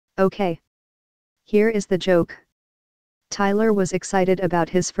Okay. Here is the joke. Tyler was excited about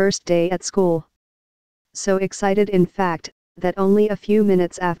his first day at school. So excited in fact, that only a few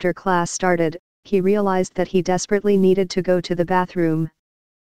minutes after class started, he realized that he desperately needed to go to the bathroom.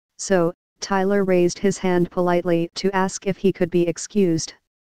 So, Tyler raised his hand politely to ask if he could be excused.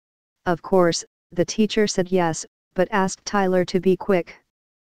 Of course, the teacher said yes, but asked Tyler to be quick.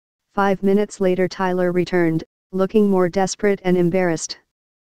 5 minutes later Tyler returned, looking more desperate and embarrassed.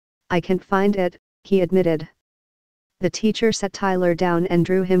 I can't find it, he admitted. The teacher sat Tyler down and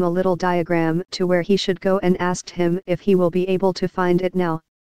drew him a little diagram to where he should go and asked him if he will be able to find it now.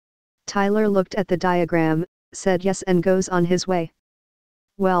 Tyler looked at the diagram, said yes and goes on his way.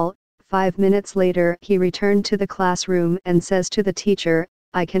 Well, 5 minutes later he returned to the classroom and says to the teacher,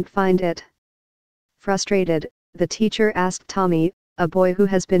 I can't find it. Frustrated, the teacher asked Tommy, a boy who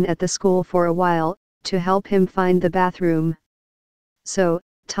has been at the school for a while, to help him find the bathroom. So,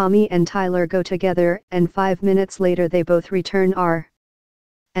 Tommy and Tyler go together and 5 minutes later they both return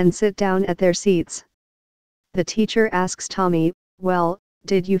and sit down at their seats. The teacher asks Tommy, well,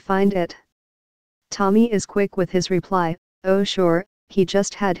 did you find it? Tommy is quick with his reply, oh sure, he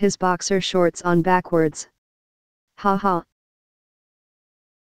just had his boxer shorts on backwards. Ha ha.